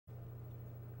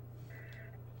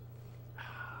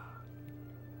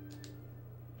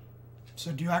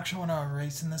So do you actually want to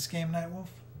race in this game, Nightwolf?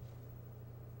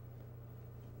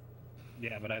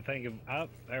 Yeah, but I think if, oh,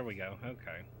 there we go.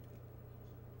 Okay.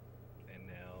 And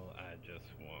now I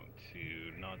just want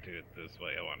to not do it this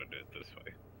way. I want to do it this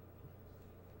way.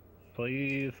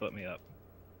 Please let me up.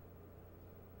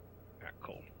 Alright,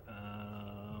 cool.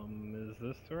 Is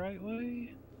this the right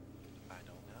way? I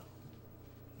don't know.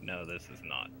 No, this is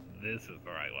not. This is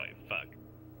the right way. Fuck.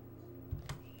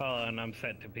 Oh, and I'm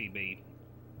set to PB.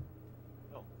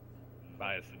 Oh.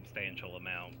 By a substantial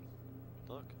amount.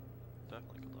 Good luck.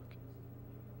 Definitely good luck.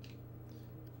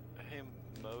 Hey,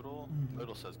 Modal.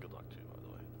 Modal says good luck too, by the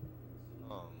way.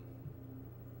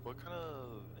 What kind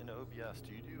of, in OBS,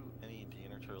 do you do any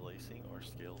deinterlacing or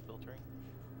scale filtering?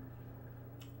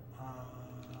 I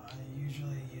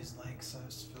usually use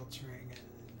Lanxos filtering, and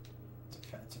it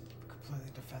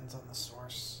completely depends on the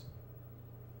source.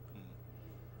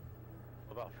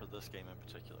 What about for this game in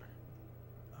particular?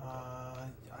 I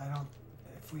don't.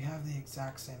 If we have the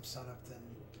exact same setup, then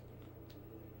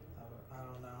I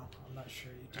don't know. I'm not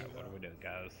sure you do. Alright, what are we doing,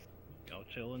 guys? Y'all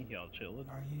chilling? Y'all chilling?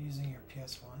 Are you using your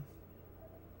PS1?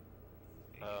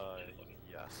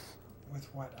 Yes. With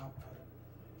what output?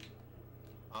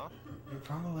 Huh? You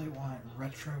probably want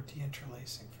retro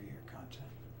deinterlacing for your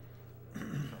content.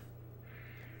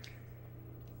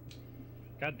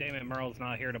 God damn it, Merle's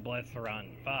not here to bless the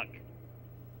run. Fuck.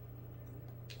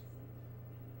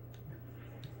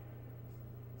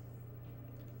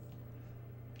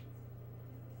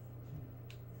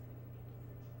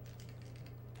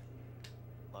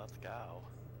 Let's go.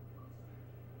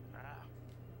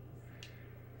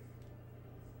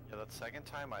 Yeah, that second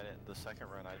time the second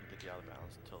run I didn't get the out of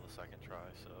bounds until the second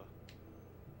try, so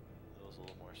it was a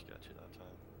little more sketchy that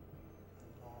time.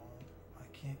 Oh, I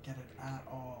can't get it at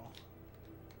all.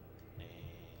 And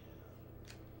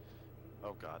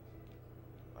oh god,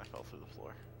 I fell through the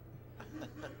floor.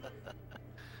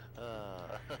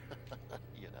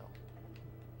 You know.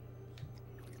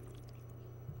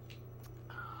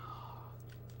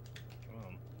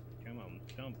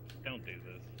 Come on, don't do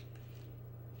this.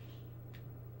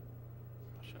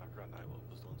 Oh shit, I forgot Nightwolf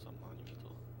was doing something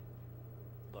monumental.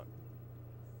 Look.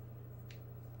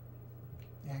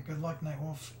 Yeah, good luck,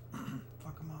 Nightwolf.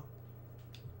 Fuck him up.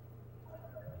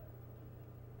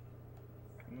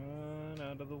 Come on,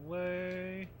 out of the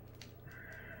way.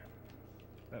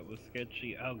 That was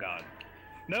sketchy. Oh god.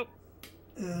 Nope.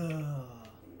 Ugh.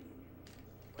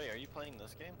 Wait, are you playing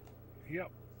this game?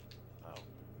 Yep. Oh.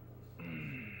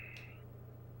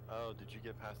 Oh, did you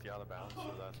get past the out of bounds,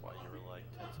 so that's why you were like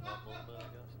tensing up a little bit, I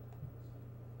guess?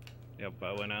 Yep,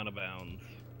 I went out of bounds.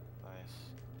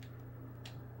 Nice.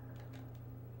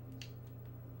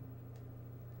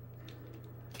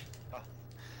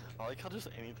 I like how just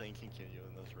anything can kill you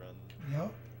in this run.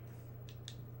 Yep.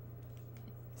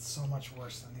 It's so much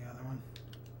worse than the other one.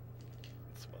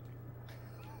 It's funny.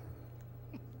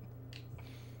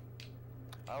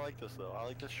 I like this though. I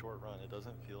like this short run. It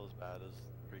doesn't feel as bad as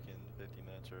freaking 50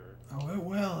 minutes or... Oh, it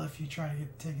will if you try to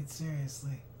take it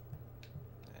seriously.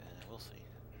 We'll see.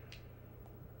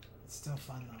 It's still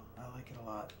fun though. I like it a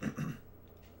lot.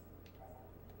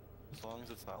 As long as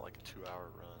it's not like a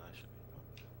 2-hour run, I should be fine.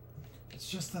 It's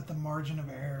just that the margin of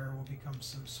error will become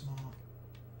so small.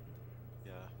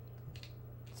 Yeah.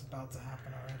 It's about to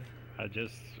happen already.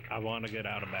 I want to get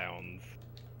out of bounds.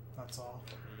 That's all.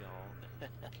 Y'all.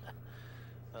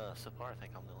 So far I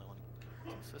think I'm the only one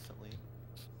consistently.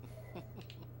 Just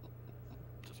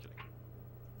kidding.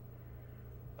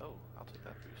 Oh, I'll take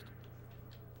that boost.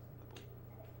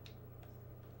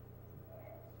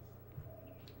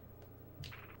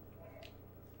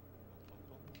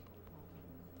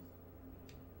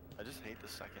 I just hate the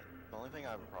second. The only thing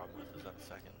I have a problem with is that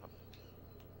second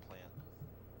plan.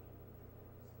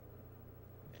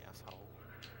 Asshole.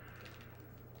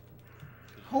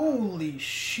 Holy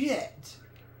shit!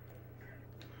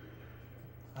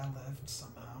 I lived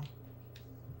somehow.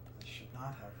 I should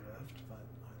not have lived, but I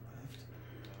lived.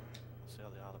 Let's see how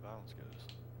the out of bounds goes.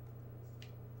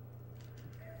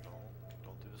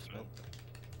 Don't do the spin.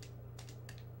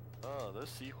 Oh, those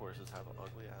seahorses have an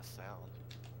ugly ass sound.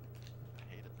 I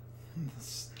hate it. Yeah,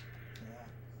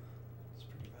 it's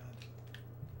pretty bad.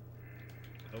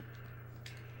 Nope.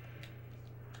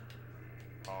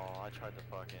 Oh, I tried to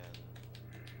fucking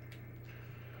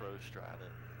pro strat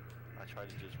it. I tried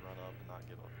to just run up and not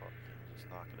give a fuck and just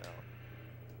knock it out.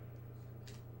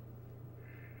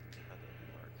 That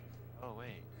didn't work. Oh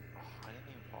wait, I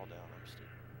didn't even fall down, I'm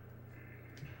stupid.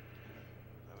 Damn it,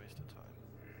 I wasted time.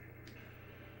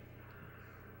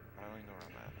 I don't even know where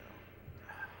I'm at now.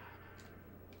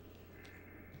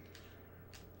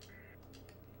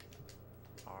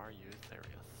 Are you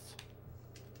serious?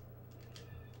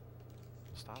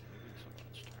 Stop moving so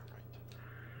much, Termite.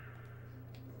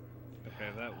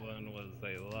 Okay, that one was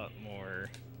a lot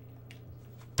more.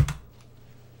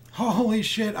 Holy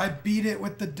shit, I beat it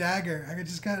with the dagger. I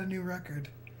just got a new record.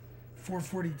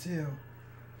 442.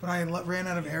 But I ran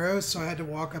out of arrows, so I had to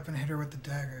walk up and hit her with the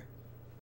dagger.